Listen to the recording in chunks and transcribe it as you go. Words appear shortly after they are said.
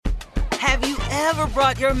Have you ever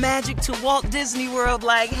brought your magic to Walt Disney World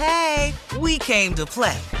like, hey, we came to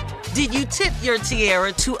play? Did you tip your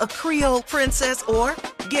tiara to a Creole princess or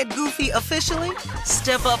get goofy officially?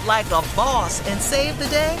 Step up like a boss and save the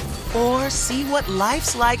day? Or see what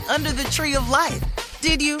life's like under the tree of life?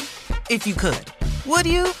 Did you? If you could. Would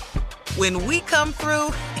you? When we come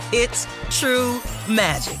through, it's true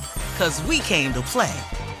magic. 'Cause we came to play.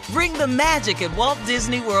 Bring the magic at Walt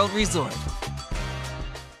Disney World Resort.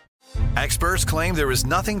 Experts claim there is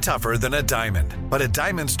nothing tougher than a diamond. But at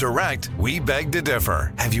Diamonds Direct, we beg to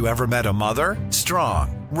differ. Have you ever met a mother?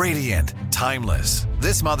 Strong, radiant, timeless.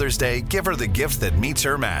 This Mother's Day, give her the gift that meets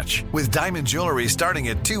her match. With diamond jewelry starting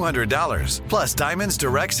at $200. Plus Diamonds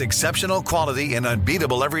Direct's exceptional quality and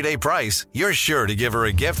unbeatable everyday price, you're sure to give her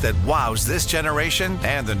a gift that wows this generation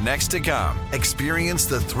and the next to come. Experience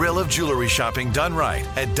the thrill of jewelry shopping done right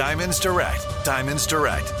at Diamonds Direct. Diamonds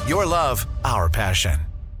Direct. Your love, our passion.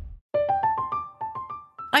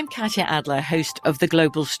 I'm Katya Adler, host of The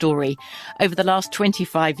Global Story. Over the last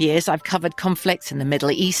 25 years, I've covered conflicts in the Middle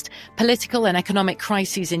East, political and economic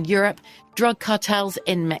crises in Europe, drug cartels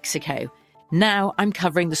in Mexico. Now I'm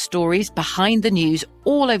covering the stories behind the news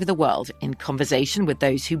all over the world in conversation with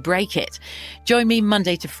those who break it. Join me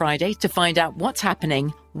Monday to Friday to find out what's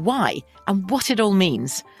happening, why, and what it all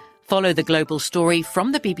means. Follow The Global Story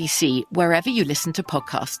from the BBC wherever you listen to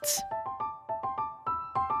podcasts.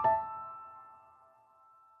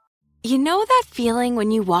 You know that feeling when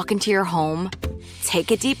you walk into your home, take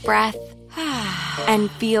a deep breath, and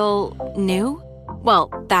feel new? Well,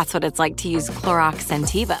 that's what it's like to use Clorox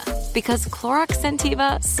Scentiva. Because Clorox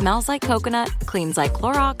Scentiva smells like coconut, cleans like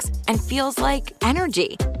Clorox, and feels like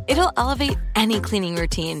energy. It'll elevate any cleaning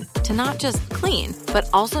routine to not just clean, but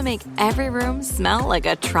also make every room smell like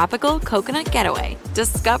a tropical coconut getaway.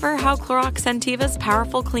 Discover how Clorox Scentiva's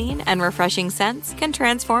powerful clean and refreshing scents can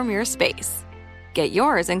transform your space. Get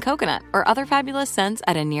yours in coconut or other fabulous scents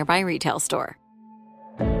at a nearby retail store.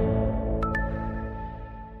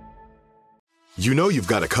 You know you've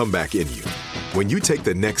got a comeback in you. When you take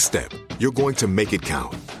the next step, you're going to make it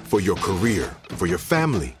count. For your career, for your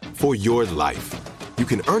family, for your life. You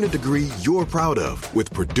can earn a degree you're proud of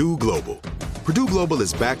with Purdue Global. Purdue Global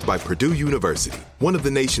is backed by Purdue University, one of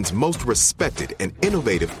the nation's most respected and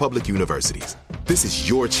innovative public universities. This is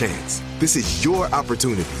your chance. This is your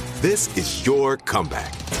opportunity. This is your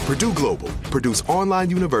comeback. Purdue Global, Purdue's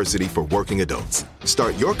online university for working adults.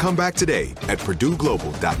 Start your comeback today at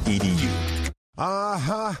purdueglobal.edu.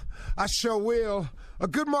 I sure will.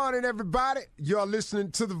 Good morning, everybody. You're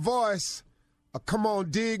listening to The Voice. Come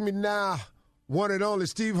on, dig me now. One and only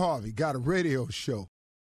Steve Harvey got a radio show.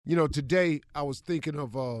 You know, today I was thinking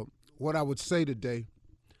of what I would say today,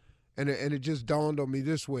 and it just dawned on me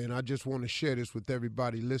this way, and I just want to share this with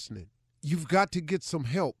everybody listening. You've got to get some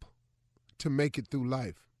help to make it through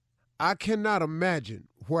life. I cannot imagine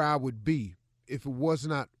where I would be if it was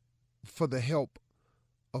not for the help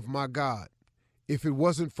of my God, if it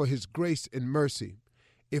wasn't for his grace and mercy,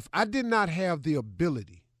 if I did not have the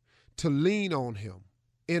ability to lean on him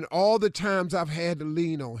in all the times I've had to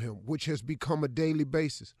lean on him, which has become a daily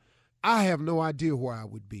basis, I have no idea where I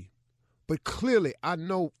would be. But clearly, I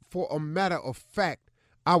know for a matter of fact,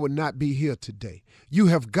 I would not be here today. You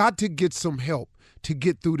have got to get some help to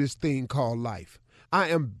get through this thing called life. I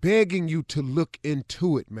am begging you to look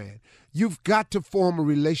into it, man. You've got to form a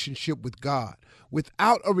relationship with God.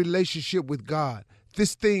 Without a relationship with God,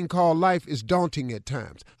 this thing called life is daunting at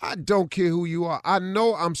times. I don't care who you are. I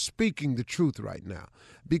know I'm speaking the truth right now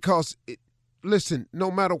because, listen,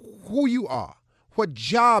 no matter who you are, what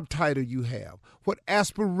job title you have, what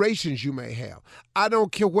aspirations you may have, I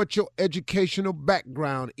don't care what your educational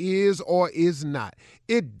background is or is not.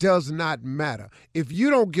 It does not matter. If you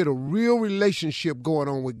don't get a real relationship going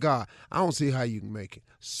on with God, I don't see how you can make it.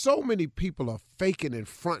 So many people are faking and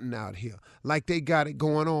fronting out here like they got it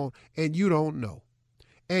going on, and you don't know.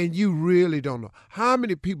 And you really don't know. How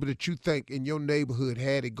many people that you think in your neighborhood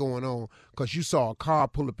had it going on because you saw a car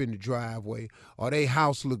pull up in the driveway or their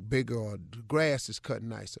house look bigger or the grass is cut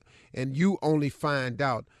nicer, and you only find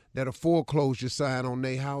out that a foreclosure sign on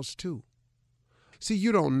their house too? See,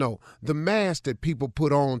 you don't know. The mask that people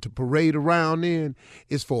put on to parade around in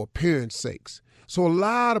is for appearance sakes. So a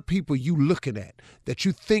lot of people you looking at that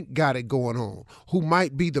you think got it going on, who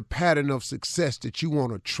might be the pattern of success that you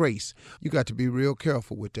want to trace, you got to be real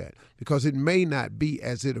careful with that because it may not be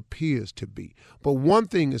as it appears to be. But one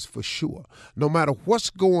thing is for sure, no matter what's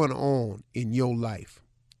going on in your life,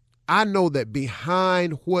 I know that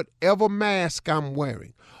behind whatever mask I'm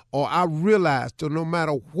wearing, or I realize that no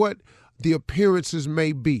matter what the appearances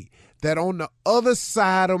may be, that on the other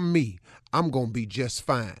side of me, I'm going to be just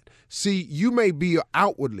fine. See, you may be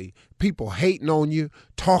outwardly people hating on you,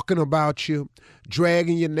 talking about you,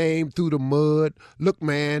 dragging your name through the mud. Look,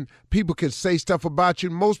 man, people can say stuff about you.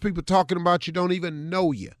 Most people talking about you don't even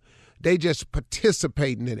know you. They just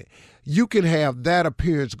participating in it. You can have that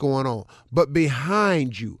appearance going on, but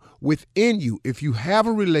behind you, within you, if you have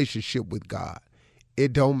a relationship with God,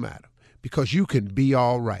 it don't matter because you can be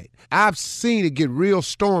all right. I've seen it get real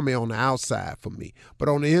stormy on the outside for me, but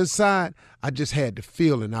on the inside, I just had the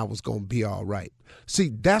feeling I was going to be all right. See,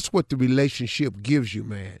 that's what the relationship gives you,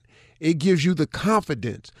 man. It gives you the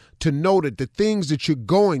confidence to know that the things that you're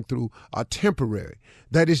going through are temporary,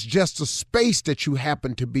 that it's just a space that you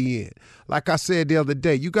happen to be in. Like I said the other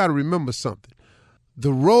day, you got to remember something.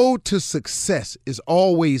 The road to success is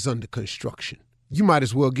always under construction. You might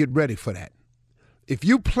as well get ready for that. If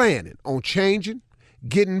you're planning on changing,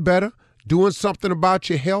 getting better, doing something about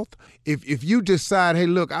your health, if you decide, hey,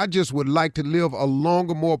 look, I just would like to live a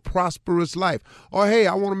longer, more prosperous life, or hey,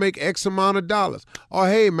 I want to make X amount of dollars, or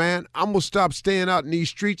hey, man, I'm going to stop staying out in these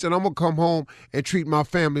streets and I'm going to come home and treat my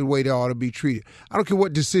family the way they ought to be treated. I don't care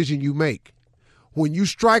what decision you make. When you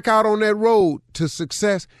strike out on that road to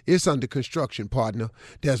success, it's under construction, partner.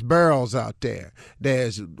 There's barrels out there.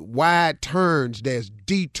 There's wide turns. There's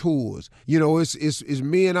detours. You know, it's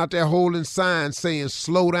men out there holding signs saying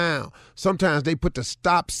slow down. Sometimes they put the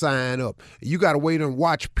stop sign up. You got to wait and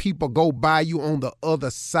watch people go by you on the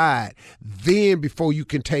other side. Then before you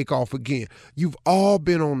can take off again. You've all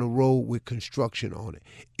been on the road with construction on it.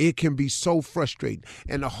 It can be so frustrating.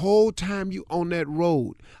 And the whole time you on that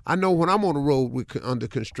road, I know when I'm on the road under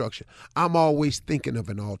construction, I'm always thinking of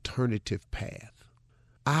an alternative path.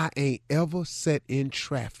 I ain't ever sat in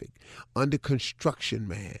traffic under construction,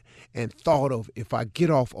 man, and thought of if I get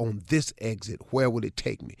off on this exit, where would it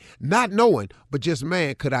take me? Not knowing, but just,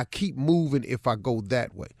 man, could I keep moving if I go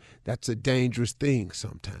that way? That's a dangerous thing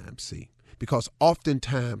sometimes, see. Because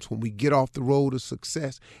oftentimes when we get off the road of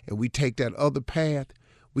success and we take that other path,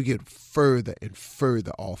 we get further and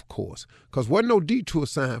further off course. Because wasn't no detour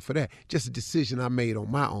sign for that. Just a decision I made on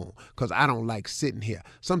my own because I don't like sitting here.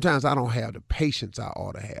 Sometimes I don't have the patience I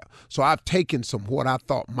ought to have. So I've taken some what I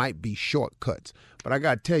thought might be shortcuts. But I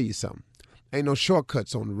got to tell you something. Ain't no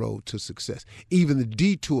shortcuts on the road to success. Even the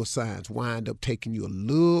detour signs wind up taking you a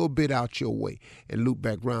little bit out your way and loop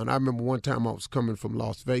back around. I remember one time I was coming from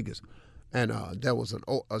Las Vegas and there was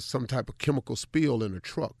some type of chemical spill in a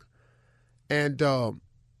truck. And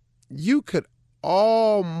you could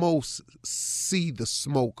almost see the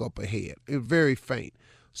smoke up ahead. It was very faint.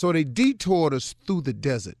 So they detoured us through the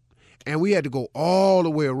desert, and we had to go all the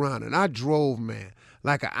way around. And I drove, man,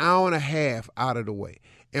 like an hour and a half out of the way.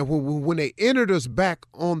 And when they entered us back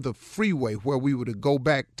on the freeway where we were to go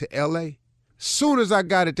back to L.A., soon as I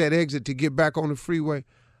got at that exit to get back on the freeway,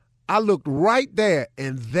 I looked right there,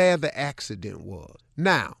 and there the accident was.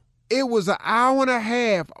 Now, it was an hour and a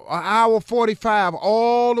half, an hour 45,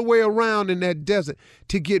 all the way around in that desert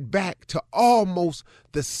to get back to almost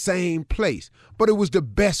the same place. But it was the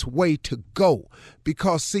best way to go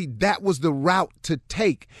because, see, that was the route to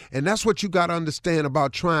take. And that's what you got to understand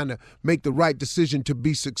about trying to make the right decision to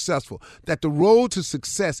be successful, that the road to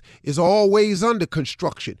success is always under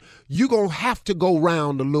construction. You're going to have to go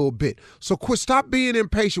round a little bit. So stop being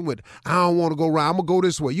impatient with it. I don't want to go round. I'm going to go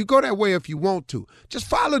this way. You go that way if you want to. Just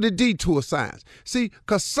follow the detour signs. See,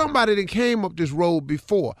 because somebody that came up this road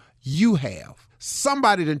before, you have.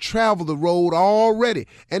 Somebody done traveled the road already,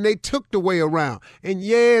 and they took the way around. And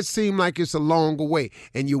yeah, it seemed like it's a longer way,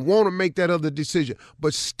 and you want to make that other decision.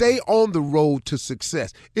 But stay on the road to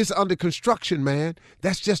success. It's under construction, man.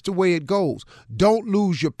 That's just the way it goes. Don't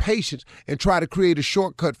lose your patience and try to create a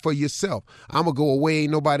shortcut for yourself. I'm going to go away,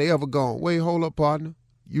 ain't nobody ever gone. Wait, hold up, partner.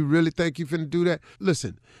 You really think you finna do that?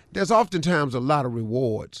 Listen, there's oftentimes a lot of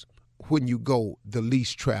rewards when you go the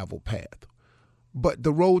least traveled path. But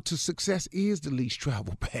the road to success is the least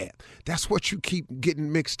traveled path. That's what you keep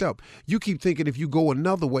getting mixed up. You keep thinking if you go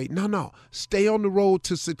another way. No. Stay on the road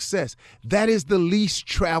to success. That is the least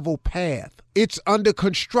traveled path. It's under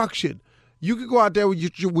construction. You can go out there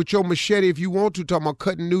with your machete if you want to, talking about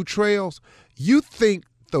cutting new trails. You think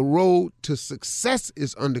the road to success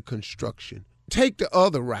is under construction. Take the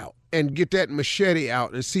other route and get that machete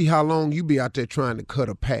out and see how long you be out there trying to cut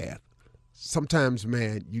a path. Sometimes,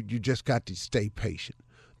 man, you just got to stay patient.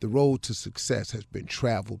 The road to success has been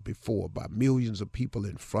traveled before by millions of people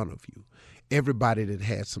in front of you. Everybody that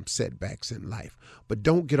has some setbacks in life. But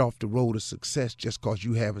don't get off the road of success just because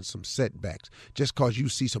you having some setbacks, just because you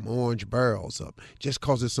see some orange barrels up, just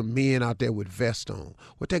because there's some men out there with vests on.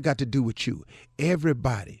 What that got to do with you?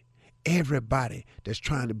 Everybody Everybody that's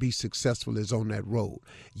trying to be successful is on that road.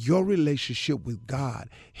 Your relationship with God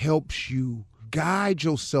helps you guide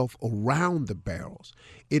yourself around the barrels.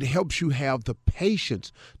 It helps you have the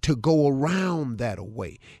patience to go around that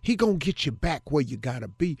way. He gonna get you back where you gotta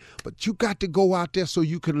be, but you got to go out there so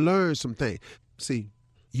you can learn some things. See,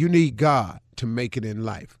 you need God to make it in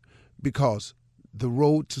life, because the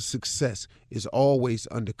road to success is always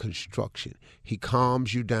under construction. He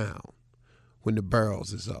calms you down when the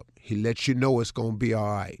barrels is up. He lets you know it's going to be all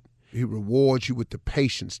right. He rewards you with the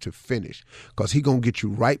patience to finish, because he going to get you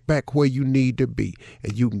right back where you need to be,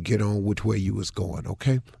 and you can get on with where you was going,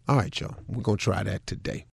 okay? All right, y'all. We're going to try that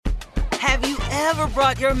today. Have you ever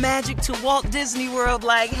brought your magic to Walt Disney World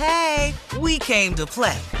like, hey, we came to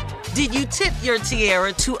play? Did you tip your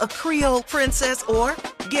tiara to a Creole princess or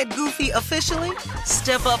get goofy officially?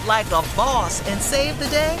 Step up like a boss and save the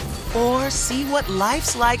day? Or see what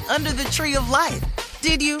life's like under the tree of life?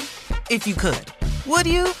 Did you? If you could. Would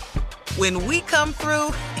you? When we come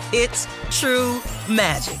through, it's true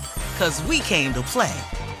magic. 'Cause we came to play.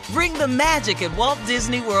 Bring the magic at Walt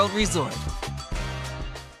Disney World Resort.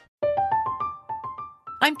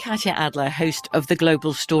 I'm Katya Adler, host of The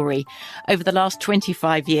Global Story. Over the last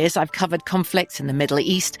 25 years, I've covered conflicts in the Middle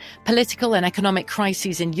East, political and economic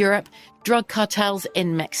crises in Europe, drug cartels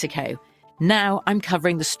in Mexico. Now I'm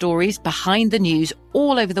covering the stories behind the news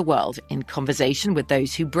all over the world in conversation with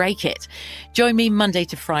those who break it. Join me Monday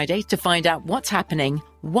to Friday to find out what's happening,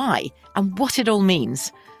 why, and what it all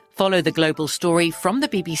means. Follow The Global Story from the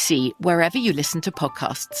BBC wherever you listen to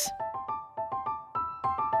podcasts.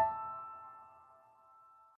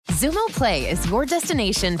 Xumo Play is your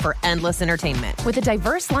destination for endless entertainment. With a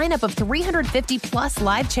diverse lineup of 350 plus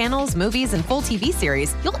live channels, movies, and full TV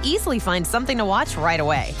series, you'll easily find something to watch right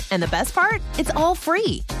away. And the best part? It's all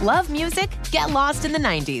free. Love music? Get lost in the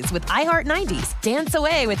 90s with iHeart 90s, dance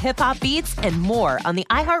away with hip-hop beats, and more on the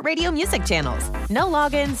iHeartRadio music channels. No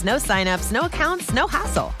logins, no signups, no accounts, no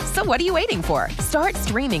hassle. So what are you waiting for? Start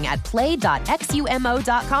streaming at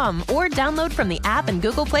play.xumo.com or download from the app and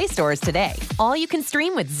Google Play stores today. All you can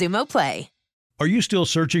stream with Xumo Play. Are you still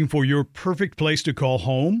searching for your perfect place to call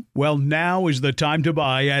home? Well, now is the time to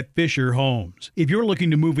buy at Fisher Homes. If you're looking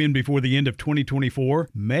to move in before the end of 2024,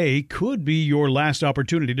 May could be your last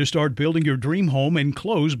opportunity to start building your dream home and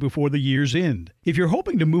close before the year's end. If you're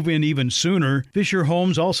hoping to move in even sooner, Fisher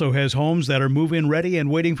Homes also has homes that are move-in ready and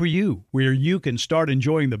waiting for you, where you can start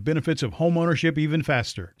enjoying the benefits of homeownership even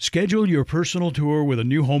faster. Schedule your personal tour with a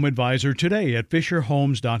new home advisor today at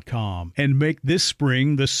FisherHomes.com and make this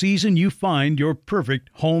spring the season you find your perfect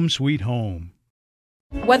home sweet home.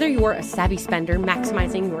 Whether you're a savvy spender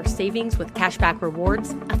maximizing your savings with cashback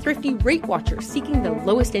rewards, a thrifty rate watcher seeking the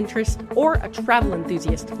lowest interest, or a travel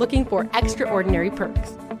enthusiast looking for extraordinary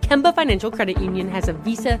perks, Kemba Financial Credit Union has a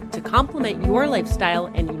visa to complement your lifestyle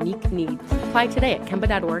and unique needs. Apply today at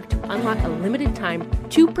Kemba.org to unlock a limited time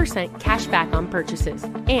 2% cash back on purchases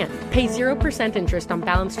and pay 0% interest on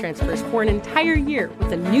balance transfers for an entire year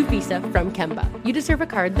with a new visa from Kemba. You deserve a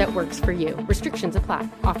card that works for you. Restrictions apply.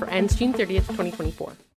 Offer ends June 30th, 2024.